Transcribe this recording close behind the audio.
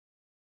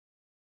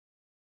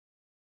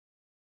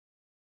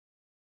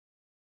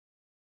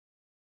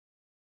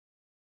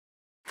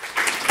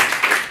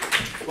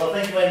Well,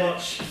 thank you very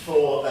much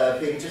for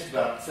being just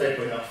about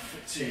sober enough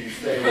to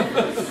stay on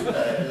this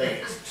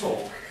late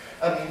talk.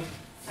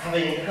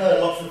 Having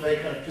heard lots of very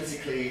kind of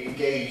politically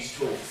engaged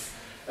talks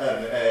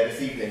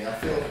this evening, I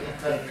feel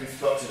I've kind of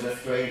constructed a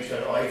strange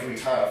kind of ivory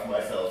tower for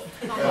myself,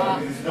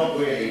 because it's not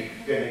really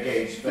going to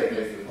engage very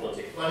closely with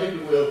politics. But I hope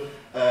it will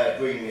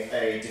bring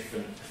a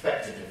different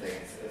perspective to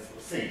things, as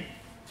we'll see.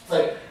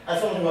 So,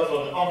 as someone who works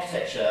on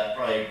architecture,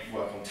 I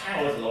work on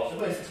towers a lot, so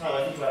most of the time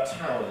I think about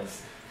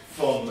towers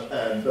from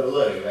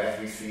below, as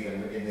we see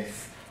them in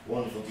this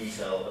wonderful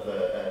detail of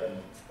a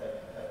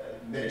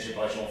miniature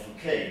by Jean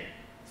Fouquet.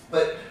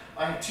 But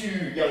I have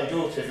two young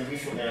daughters, and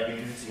recently I've been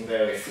visiting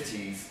various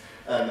cities,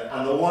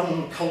 and the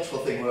one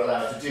cultural thing we're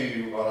allowed to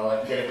do, or I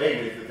can get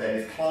away with them,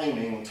 is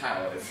climbing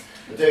towers.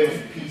 The Dome of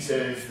St.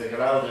 Peter's, the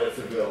Giralda of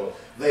Seville,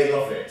 they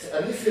love it.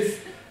 And this has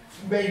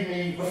made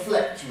me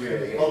reflect,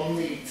 really, on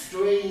the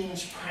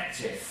strange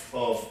practice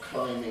of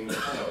climbing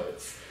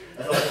towers.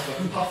 As I sort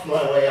of puff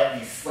my way up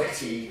these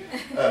sweaty,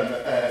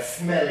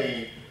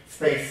 smelly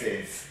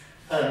spaces,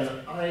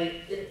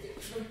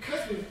 it sort of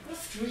occurs to me what a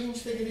strange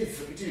thing it is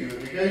that we do.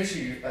 We go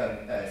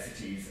to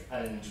cities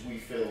and we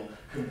feel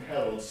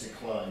compelled to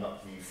climb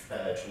up these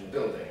tall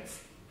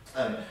buildings.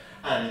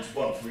 And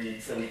once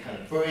we kind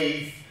of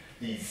brave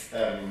these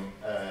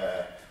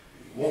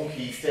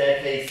wonky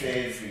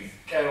staircases, we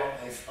go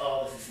up those,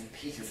 oh, this is St.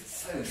 Peter's, it's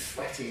so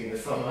sweaty in the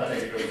summer, I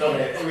think we've done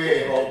it, it's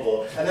really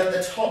horrible. And then at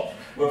the top,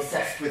 we're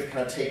obsessed with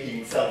kind of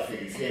taking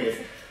selfies. Here's,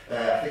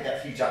 I think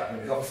that's Hugh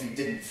Jackman, who obviously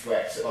didn't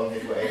sweat on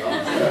his way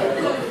up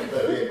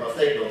the Empire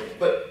State Building.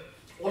 But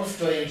what a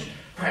strange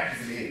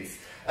practice it is.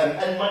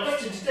 And my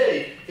question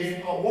today is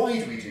in part, why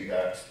do we do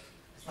that?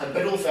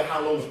 But also,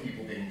 how long have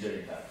people been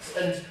doing that?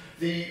 And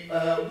the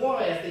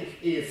why, I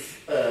think, is,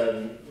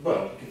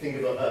 well, you can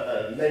think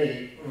of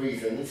many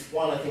reasons.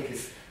 One, I think,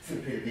 is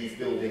simply that these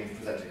buildings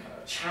present a kind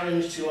of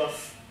challenge to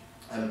us.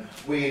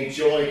 We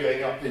enjoy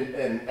going up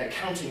and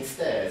counting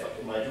stairs, like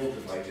what my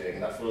daughters like doing,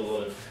 and that's what a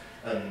lot of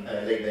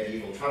late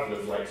medieval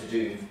travellers like to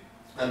do.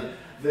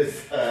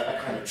 There's a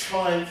kind of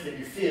triumph that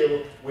you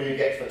feel when you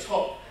get to the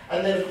top.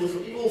 And then, of course,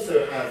 what you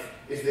also have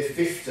is this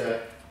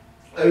vista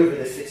over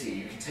the city.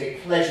 You can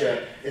take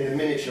pleasure in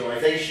the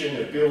miniaturization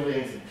of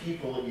buildings and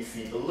people that you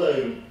see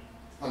below,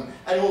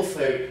 and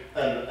also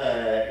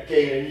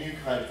gain a new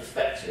kind of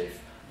perspective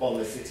on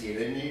the city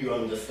and a new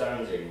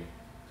understanding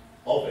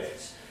of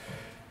it.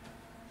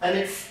 And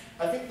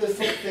I think there's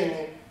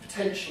something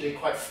potentially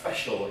quite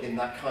special in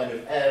that kind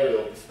of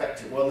aerial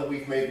perspective, one that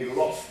we've maybe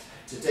lost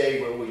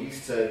today, where we're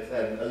used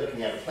to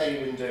looking out of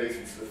plane windows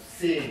and sort of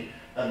seeing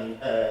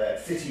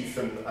cities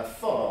from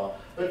afar.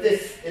 But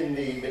this, in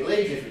the Middle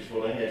Ages, which is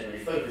what I'm here to really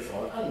focus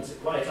on, and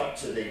right up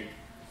to the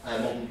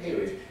modern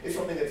period, is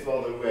something that's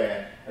rather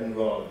rare and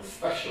rather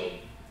special.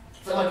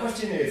 So my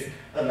question is,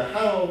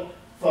 how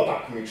far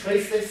back can we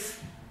trace this,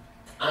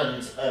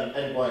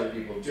 and why do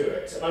people do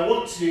it? And I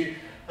want to,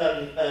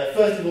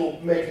 first of all,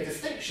 make a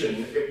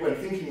distinction when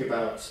thinking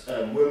about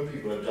when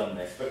people have done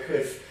this,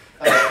 because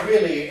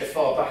really, as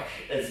far back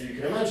as you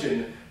can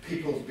imagine,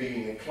 people have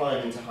been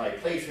climbing to high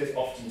places,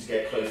 often to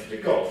get closer to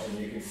gods, and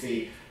you can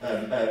see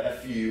a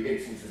few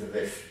instances of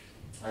this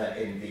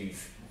in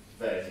these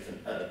various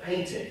different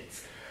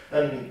paintings.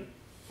 And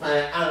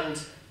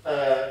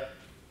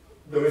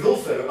there is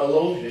also a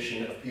long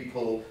tradition of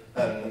people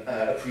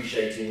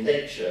appreciating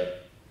nature.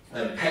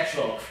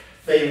 Petrarch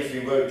famously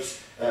wrote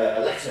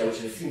a letter, which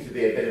seems to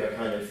be a bit of a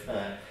kind of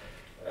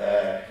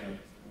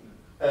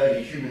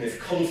early humanist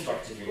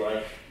construct, if you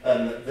like,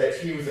 that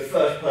he was the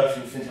first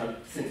person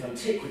since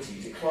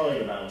antiquity to climb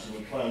a mountain.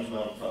 He climbed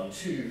Mount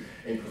Ventoux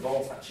in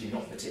Provence, actually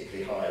not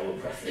particularly high or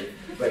impressive,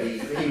 but he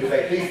was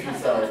very pleased with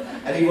himself,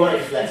 and he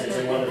writes a letter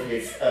to one of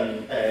his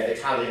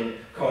Italian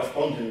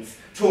correspondents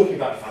talking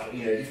about the fact that,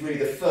 he's really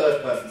the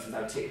first person since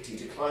antiquity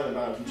to climb a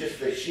mountain just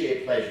for the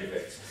sheer pleasure of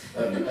it.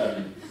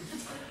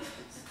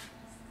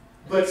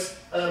 But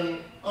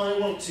I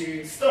want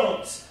to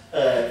start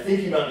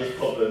thinking about this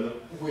problem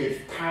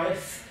with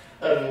Paris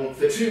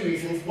for two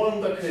reasons.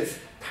 One, because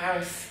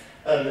Paris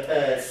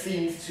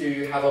seems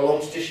to have a long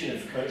tradition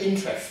of kind of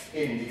interest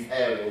in these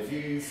aerial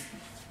views.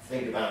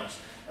 Think about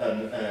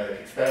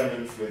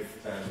experiments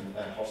with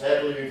hot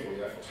air balloons or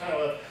the Eiffel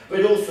Tower,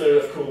 but also,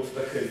 of course,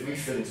 because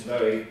recent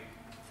very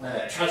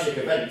tragic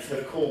events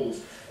have called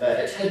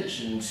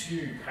attention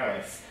to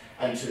Paris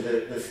and to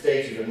the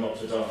status of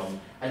Notre Dame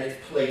and its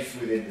place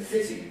within the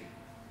city.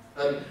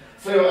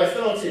 So I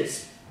started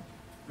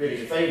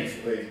really very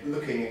recently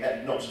looking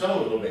at Notre Dame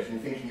a little bit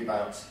and thinking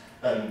about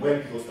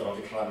when people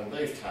started climbing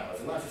those towers.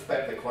 And I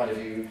suspect that quite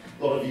a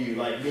lot of you,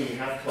 like me,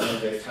 have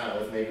climbed those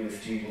towers, maybe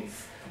with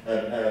students,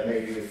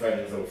 maybe with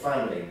friends or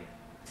family.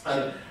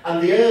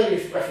 And the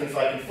earliest reference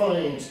I can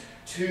find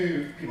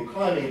to people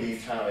climbing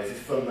these towers is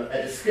from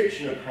a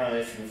description of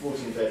Paris in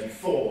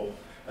 1434,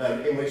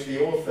 in which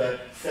the author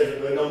said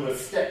that the number of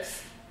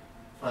steps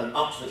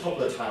up to the top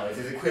of the towers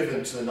is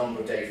equivalent to the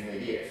number of days in the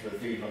year, so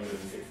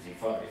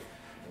 365, or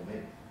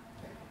maybe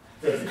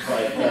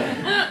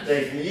 35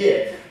 days in the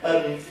year.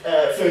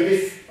 So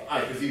this I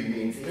presume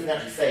means, he doesn't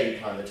actually say he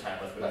climbed the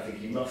towers, but I think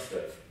he must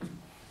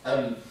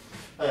have.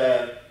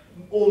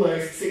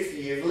 Almost 60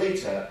 years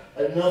later,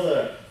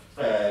 another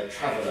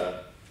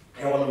traveller,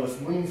 Hieronymus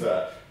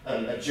Munzer,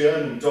 a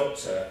German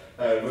doctor,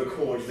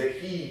 records that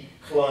he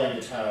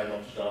climbed the tower of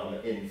Notre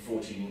Dame in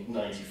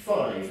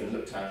 1495 and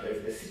looked out over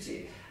the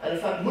city. And in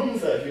fact,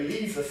 Munzer, who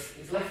leaves us,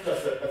 he's left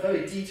us a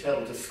very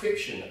detailed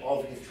description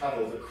of his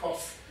travels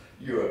across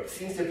Europe,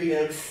 seems to be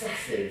an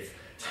obsessive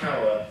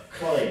tower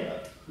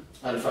climber.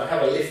 And so I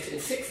have a list. In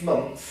 6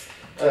 months,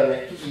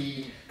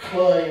 he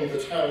climbed the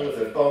towers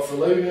of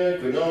Barcelona,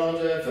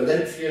 Granada,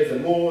 Valencia,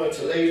 Zamora,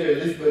 Toledo,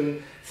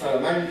 Lisbon,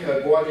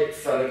 Salamanca, Guadix,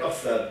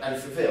 Saragossa, and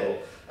Seville.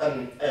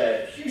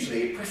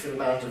 Hugely impressive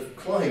amount of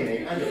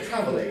climbing and of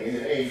travelling in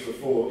an age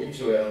before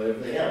interrail and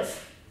everything else.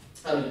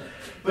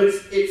 But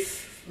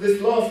it's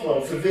this last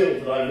one, Seville,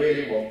 that I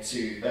really want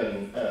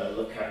to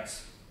look at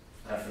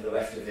for the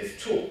rest of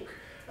this talk.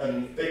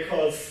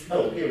 Because,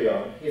 oh, here we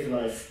are. Here's a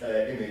nice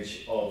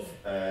image of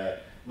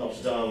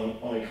Notre Dame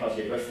on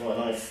Cartier-Bresson, a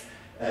nice,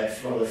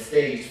 rather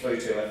staged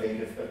photo, I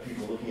think, of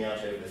people looking out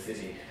over the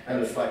city,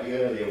 and a slightly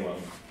earlier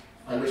one,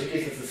 and which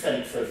gives us a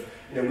sense of,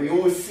 we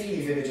always see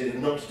these images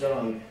of Notre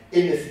Dame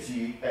in the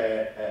city,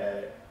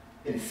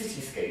 in the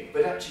cityscape,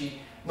 but actually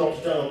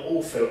Notre Dame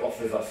also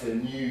offers us a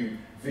new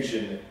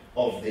vision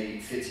of the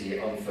city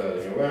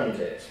unfurling around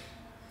it.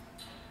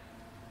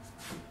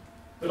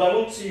 But I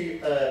want to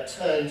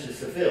turn to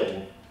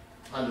Seville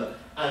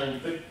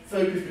and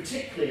focus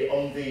particularly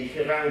on the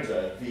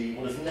Giralda,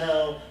 what is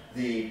now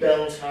the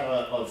bell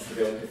tower of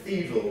Seville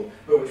Cathedral,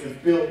 but which was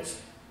built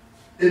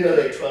in the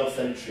late 12th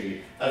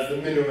century as the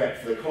minaret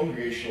for the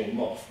Congregational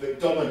Mosque that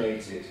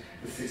dominated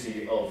the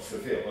city of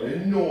Seville, an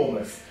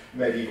enormous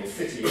medieval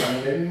city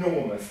and an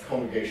enormous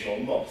Congregational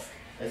Mosque,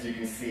 as you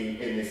can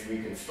see in this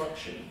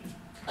reconstruction.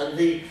 And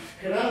the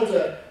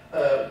Giralda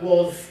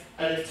was,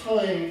 at its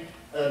time,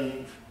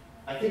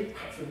 I think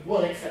perhaps with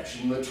one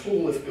exception, the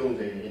tallest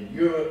building in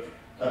Europe.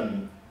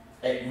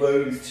 It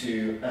rose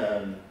to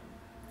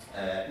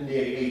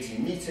nearly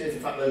 18 metres. In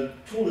fact, the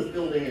tallest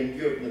building in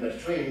Europe and the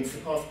Mediterranean,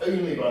 surpassed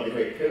only by the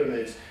Great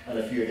Pyramid and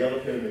a few of the other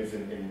pyramids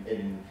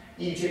in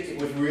Egypt. It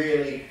was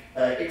really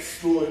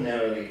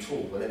extraordinarily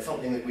tall, and it's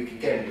something that we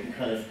can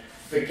kind of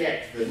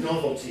forget the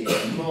novelty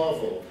and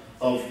marvel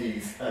of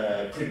these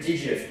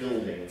prodigious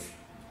buildings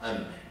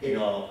in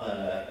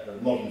our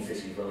modern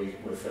cities where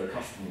we're so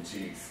accustomed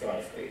to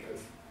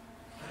skyscrapers.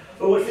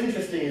 But what's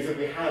interesting is that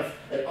we have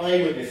an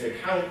eyewitness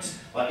account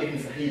by Ibn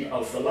Sahib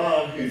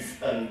al-Salah, who's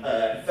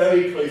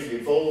very closely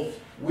involved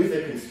with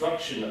the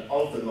construction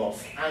of the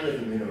mosque and of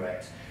the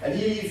minaret. And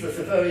he leaves us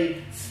a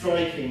very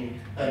striking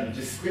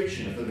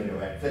description of the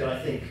minaret that I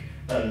think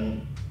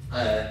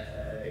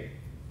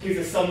gives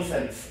us some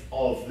sense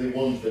of the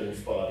wonder that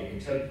inspired the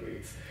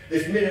contemporaries.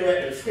 This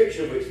minaret, a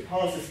description of which the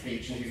pastor's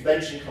speech and whose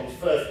mention comes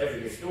first every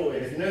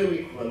historian, has no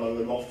equal among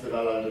the mosques of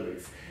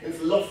Al-Andalus. Its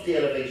lofty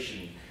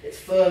elevation, its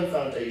firm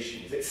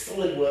foundations, its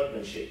solid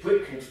workmanship,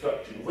 brick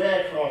construction,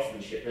 rare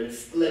craftsmanship, and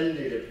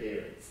splendid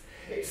appearance.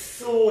 It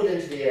soared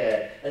into the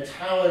air and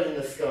towered in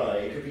the sky.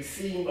 It could be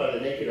seen by the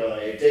naked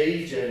eye a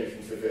day's journey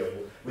from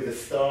Seville with the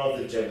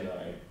stars of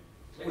Gemini.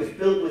 It was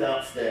built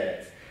without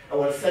stairs, and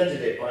one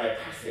ascended it by a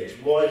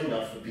passage wide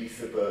enough for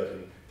beasts of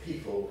burden,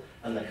 people,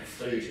 and the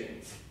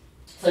custodians.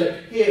 So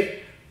here,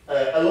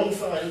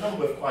 alongside a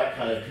number of quite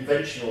kind of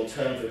conventional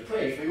terms of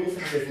praise, we also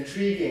have this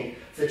intriguing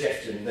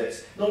suggestion that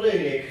not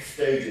only are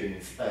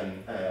custodians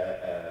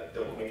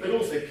building, but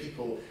also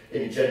people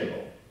in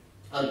general.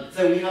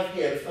 So we have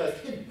here the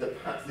first hint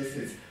that perhaps this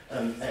is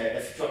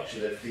a structure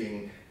that's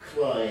being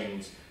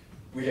climbed,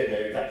 we don't know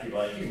exactly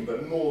by whom,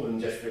 but more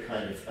than just the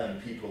kind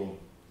of people,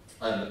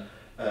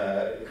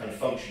 the kind of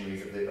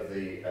functionaries of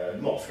the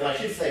mosque. And I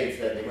should say,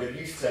 incidentally,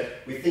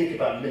 we think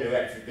about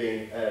minarets as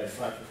being the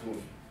site for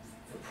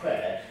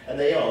prayer, and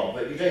they are,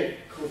 but you don't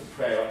call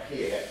for prayer up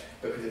here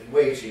because it's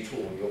way too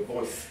tall. Your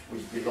voice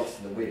would be lost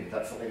in the wind.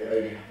 That's something that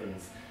only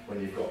happens when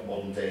you've got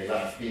modern day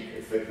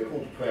loudspeakers. So the call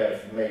to prayer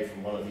is made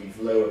from one of these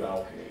lower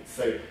balconies.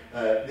 So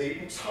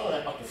the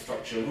entire upper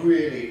structure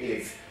really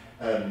is,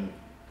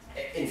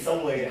 in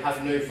some way, it has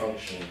no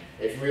function.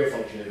 Its real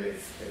function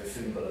is a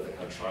symbol of the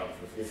kind of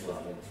triumph of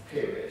Islam in this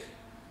period.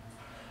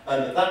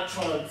 That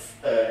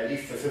triumph, at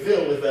least for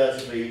Seville, was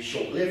relatively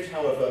short-lived,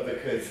 however,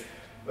 because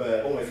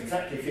almost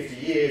exactly 50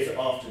 years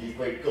after these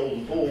great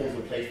golden balls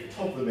were placed at the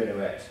top of the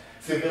minaret,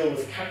 Seville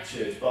was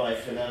captured by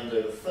Fernando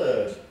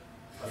III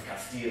of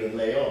Castile and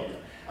Leon.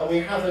 And we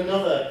have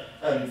another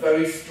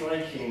very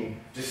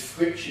striking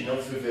description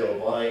of Seville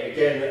by,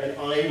 again, an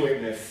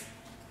eyewitness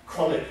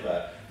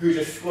chronicler who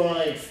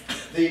describes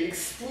the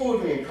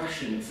extraordinary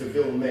impression that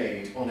Seville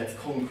made on its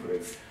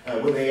conquerors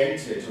when they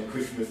entered on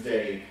Christmas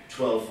Day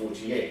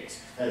 1248.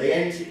 They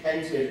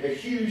entered a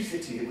huge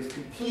city that was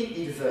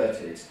completely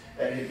deserted.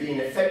 It had been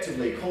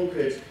effectively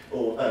conquered,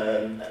 or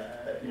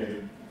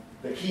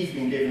the keys had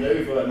been given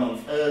over a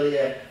month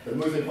earlier. The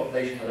Muslim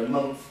population had a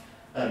month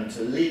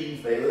to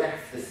leave. They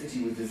left. The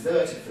city was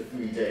deserted for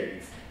 3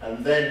 days,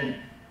 and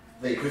then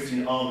the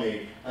Christian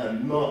army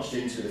marched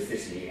into the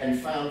city and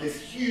found this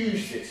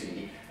huge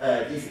city,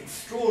 these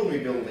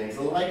extraordinary buildings,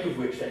 the like of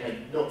which they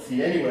had not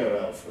seen anywhere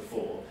else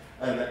before,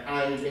 and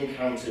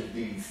encountered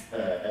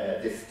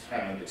this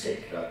town in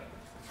particular.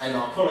 And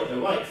our chronicler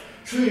writes,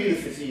 "Truly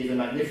the city is a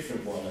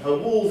magnificent one. Her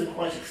walls are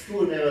quite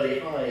extraordinarily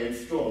high and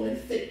strong and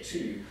thick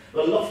too.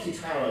 The lofty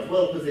towers,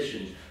 well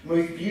positioned,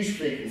 most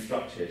beautifully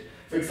constructed.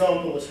 For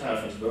example, the tower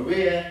front of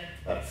Maria,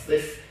 that's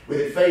this, with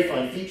its very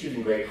fine features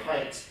and great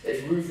height.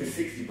 Its roof is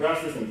 60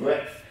 brasses in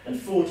breadth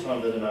and 4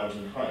 times the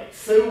mountain height.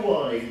 So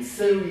wide and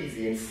so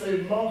easy and so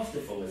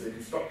masterful is the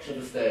construction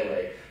of the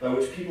stairway by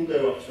which people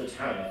go up to the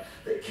tower,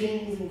 that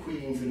kings and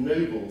queens and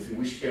nobles who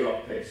wish to go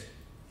up it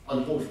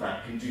on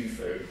horseback can do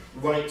so,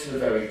 right to the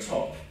very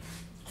top."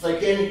 So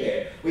again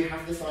here, we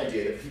have this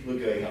idea that people are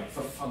going up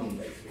for fun,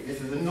 basically.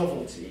 This is a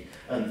novelty,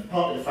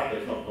 partly the fact that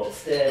it's not got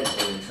stairs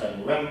or an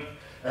internal ramp,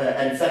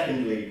 and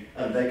secondly,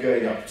 they're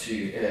going up to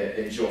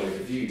enjoy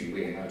the view,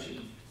 we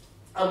imagine.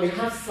 And we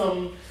have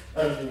some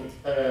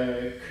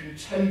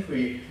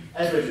contemporary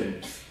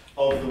evidence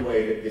of the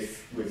way that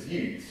this was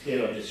used.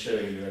 Here I'm just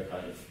showing you a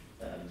kind of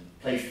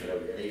place photo,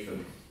 really,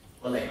 from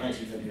the late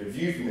 19th century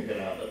view from the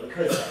canal, but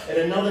because in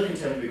another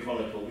contemporary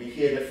chronicle we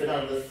hear that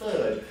Fernando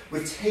III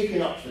was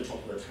taken up to the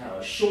top of the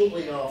tower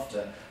shortly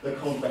after the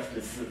conquest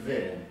of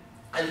Seville,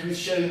 and he was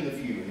shown the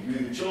view, and he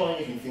was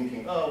enjoying it and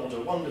thinking, "Oh, what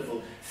a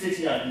wonderful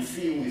city, I can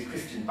see all these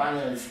Christian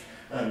banners,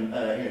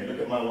 look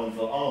at my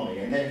wonderful army."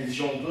 And then his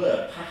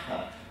jongleur,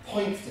 Paja,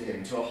 points to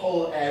him to a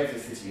whole area of the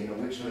city in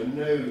which there are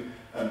no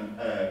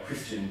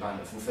Christian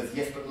banners, and says,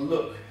 "Yes, but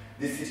look,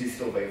 this city is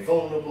still very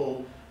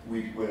vulnerable.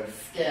 We're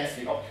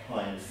scarcely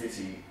occupying the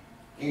city.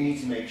 You need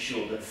to make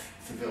sure that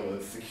Seville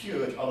is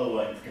secured,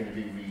 otherwise it's going to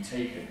be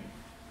retaken."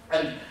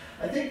 And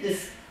I think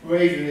this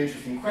raises an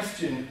interesting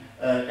question,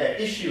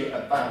 issue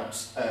about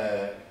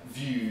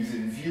views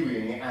and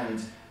viewing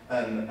and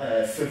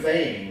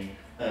surveying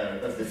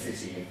of the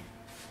city,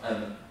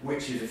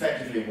 which is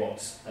effectively what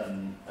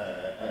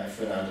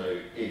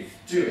Fernando is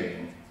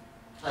doing.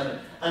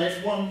 And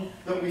it's one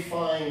that we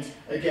find,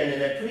 again,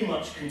 in a pretty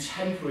much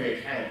contemporary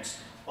account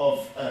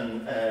of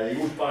the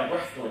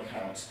autobiographical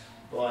account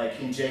by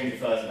King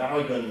James I of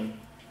Aragon,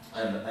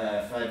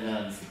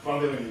 Ferdinand's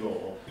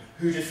brother-in-law,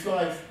 who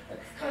describes a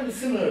kind of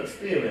similar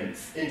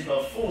experience in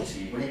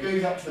 1240 when he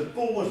goes up to the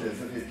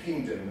borders of his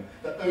kingdom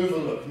that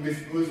overlook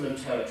Muslim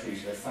territory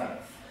to the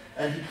south.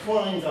 And he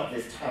climbs up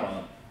this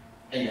tower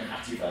in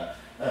Hativa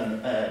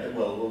that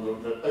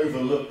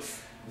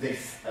overlooks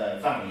this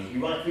valley. He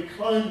writes, "We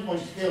climbed the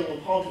pointed hill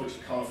on part of which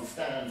the castle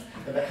stands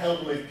and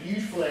beheld the most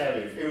beautiful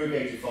area of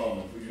irrigated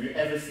farmland which we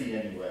had ever seen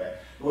anywhere.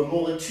 There were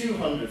more than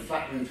 200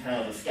 flat-roofed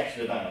houses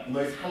scattered about, the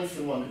most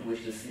handsome one could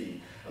wish to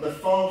see, and the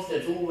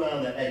farmsteads all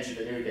round the edge of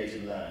the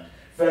irrigated land,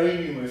 very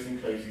numerous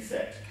and closely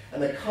set,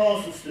 and the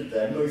castle stood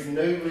there most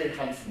nobly and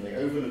handsomely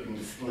overlooking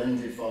the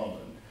splendid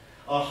farmland.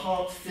 Our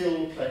hearts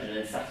filled with pleasure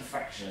and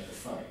satisfaction at the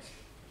sight."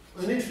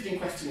 There's an interesting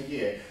question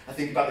here, I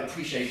think, about the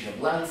appreciation of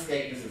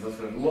landscape. This is a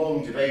sort of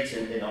long debate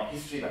in art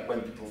history about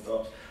when people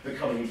start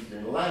becoming interested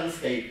in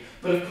landscape.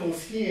 But of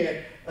course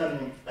here,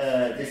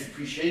 this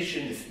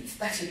appreciation, this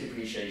aesthetic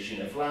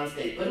appreciation of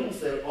landscape, but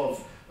also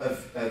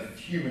of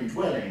human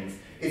dwellings,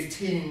 is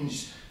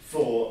tinged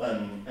for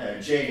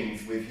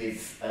James with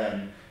his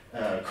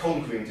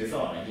conquering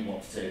desire. He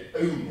wants to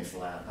own this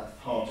land. That's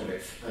part of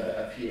its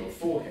appeal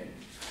for him.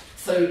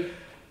 So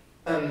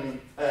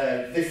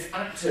this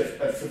act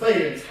of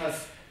surveillance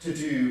has to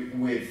do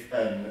with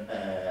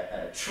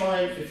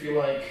triumph, if you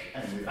like,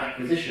 and with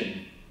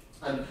acquisition.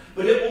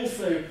 But it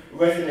also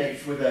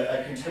resonates with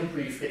a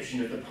contemporary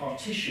description of the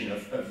partition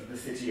of the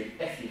city of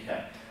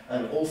Écija,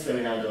 also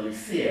in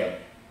Andalusia,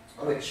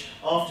 which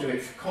after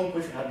its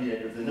conquest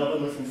it was another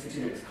Muslim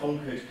city that was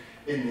conquered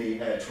in the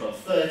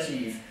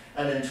 1230s,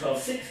 and in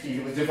 1260s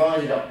it was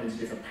divided up into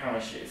different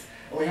parishes.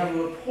 And we have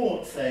a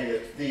report saying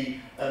that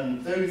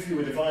those who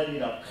were dividing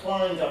it up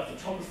climbed up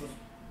the top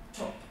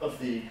of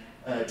the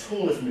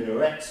tallest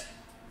minaret,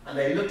 and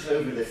they looked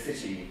over the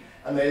city,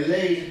 and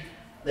they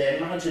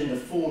imagined the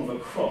form of a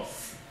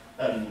cross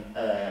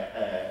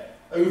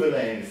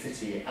overlaying the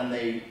city, and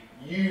they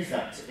used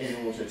that in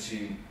order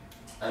to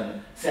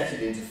set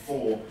it into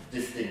 4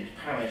 distinct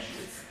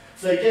parishes.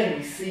 So again,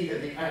 we see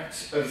that the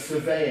act of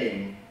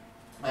surveying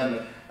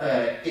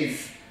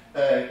is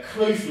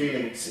closely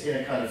linked in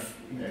a kind of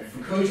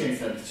Foucauldian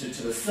sense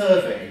to the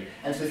survey,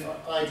 and to this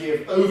idea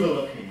of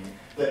overlooking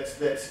that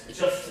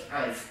just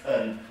as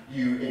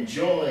you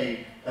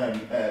enjoy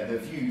the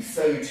view,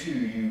 so too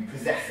you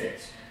possess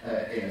it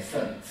in a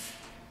sense.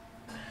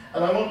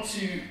 And I want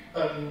to,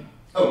 and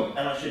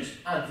I should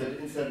add that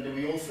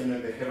incidentally we also know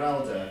that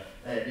Giralda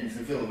in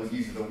Seville was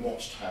used as a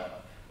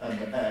watchtower,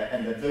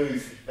 and that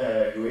those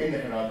who were in the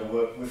Giralda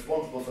were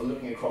responsible for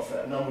looking across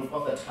a number of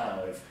other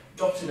towers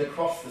dotted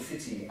across the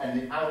city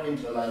and out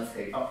into the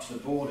landscape up to the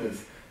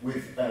borders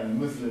with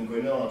Muslim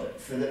Granada,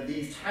 so that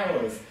these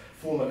towers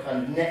form a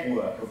kind of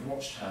network of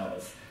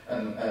watchtowers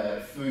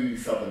through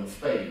southern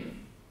Spain,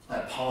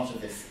 part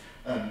of this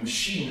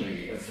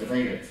machinery of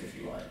surveillance, if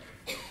you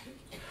like.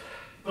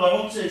 But I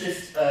want to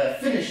just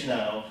finish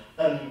now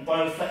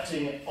by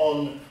reflecting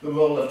on the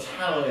role of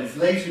towers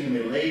later in the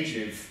Middle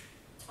Ages.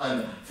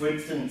 For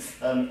instance,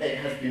 it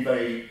has been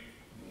very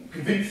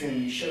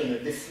convincingly shown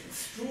that this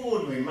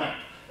extraordinary map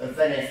of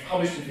Venice,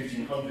 published in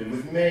 1500,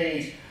 was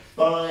made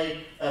by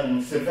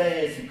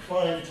surveyors who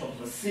climbed the top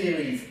of a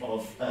series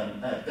of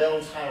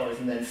bell towers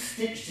and then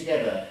stitched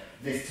together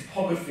this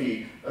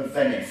topography of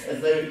Venice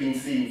as though it had been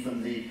seen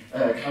from the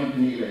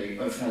campanile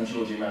of San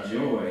Giorgio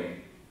Maggiore.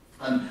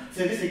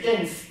 So this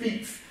again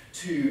speaks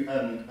to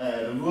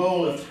the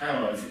role of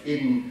towers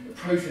in the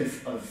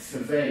process of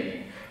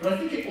surveying, but I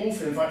think it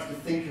also invites us to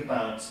think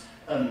about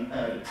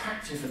the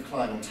practice of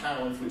climbing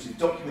towers, which is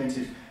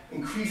documented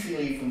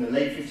increasingly from the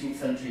late 15th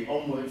century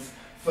onwards,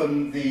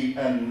 from the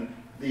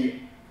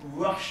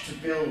rush to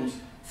build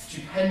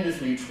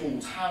stupendously tall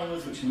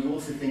towers, which we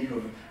also think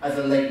of as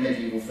a late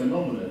medieval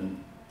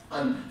phenomenon.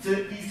 So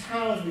these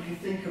towers we can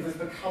think of as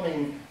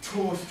becoming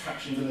tourist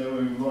attractions in their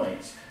own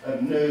right,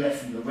 no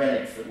less than the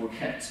relics that were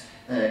kept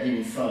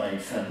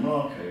inside San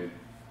Marco.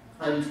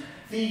 And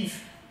these,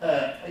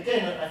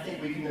 again, I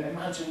think we can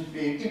imagine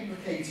being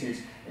implicated,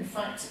 in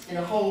fact, in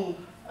a whole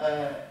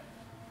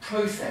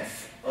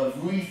process of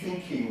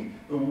rethinking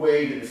the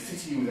way that the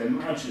city was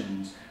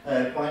imagined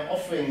by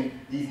offering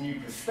these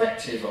new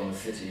perspectives on the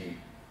city.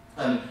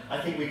 I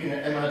think we can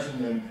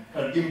imagine them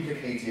kind of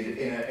implicated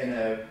in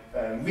a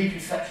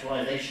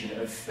reconceptualization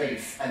of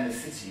space and the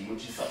city,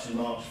 which is such a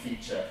marked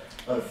feature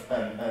of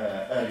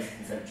early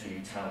 16th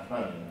century town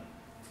planning.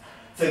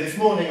 So this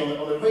morning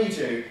on the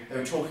radio, they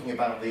were talking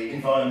about the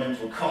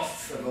environmental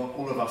costs of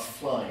all of us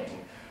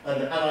flying.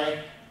 And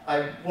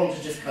I want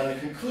to just kind of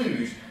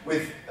conclude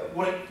with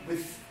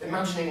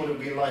imagining what it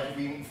would be like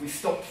if we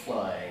stopped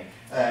flying.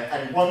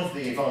 And one of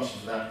the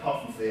advantages of that,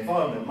 apart from for the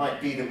environment, might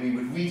be that we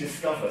would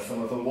rediscover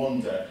some of the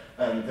wonder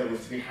that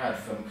was to be had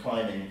from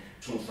climbing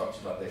tall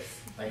structures like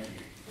this. Thank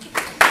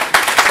you.